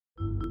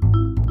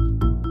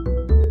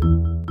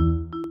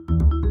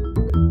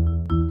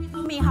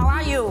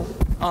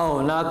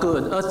Oh, not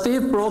good. A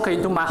thief broke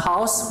into my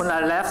house when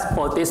I left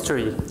for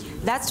DISTREE.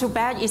 That's too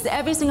bad. Is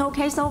everything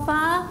okay so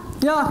far?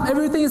 Yeah,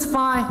 everything is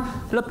fine.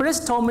 The police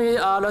told me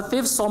the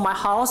thief saw my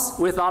house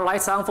without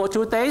lights on for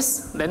 2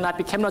 days. Then I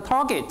became the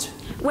target.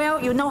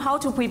 Well, you know how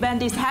to prevent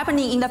this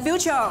happening in the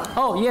future.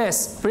 Oh,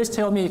 yes. Please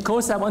tell me,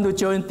 because I want to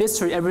join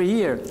DISTREE every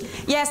year.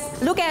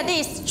 Yes, look at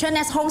this.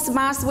 Trendnet's home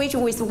smart switch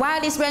with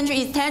wireless range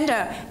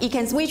extender. It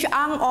can switch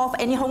on off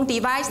any home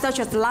device such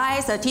as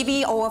lights, a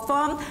TV, or a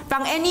phone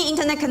from any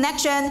internet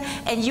connection.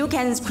 And you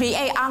can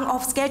create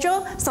on-off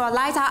schedule so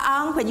lights are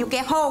on when you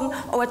get home,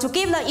 or to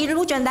give the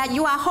illusion that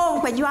you are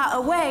home when you are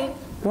away.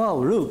 Wow,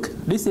 look,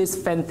 this is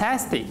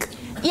fantastic.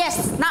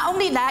 Yes, not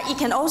only that, it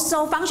can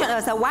also function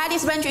as a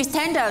wireless range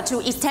extender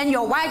to extend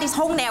your wireless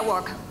home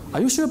network.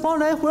 Are you sure about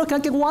that? Where can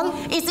I get one?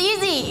 It's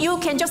easy. You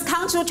can just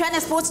come to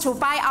Trendnet booth to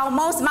find our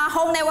most smart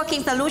home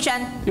networking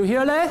solution. You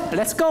hear that?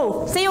 Let's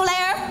go. See you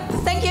later.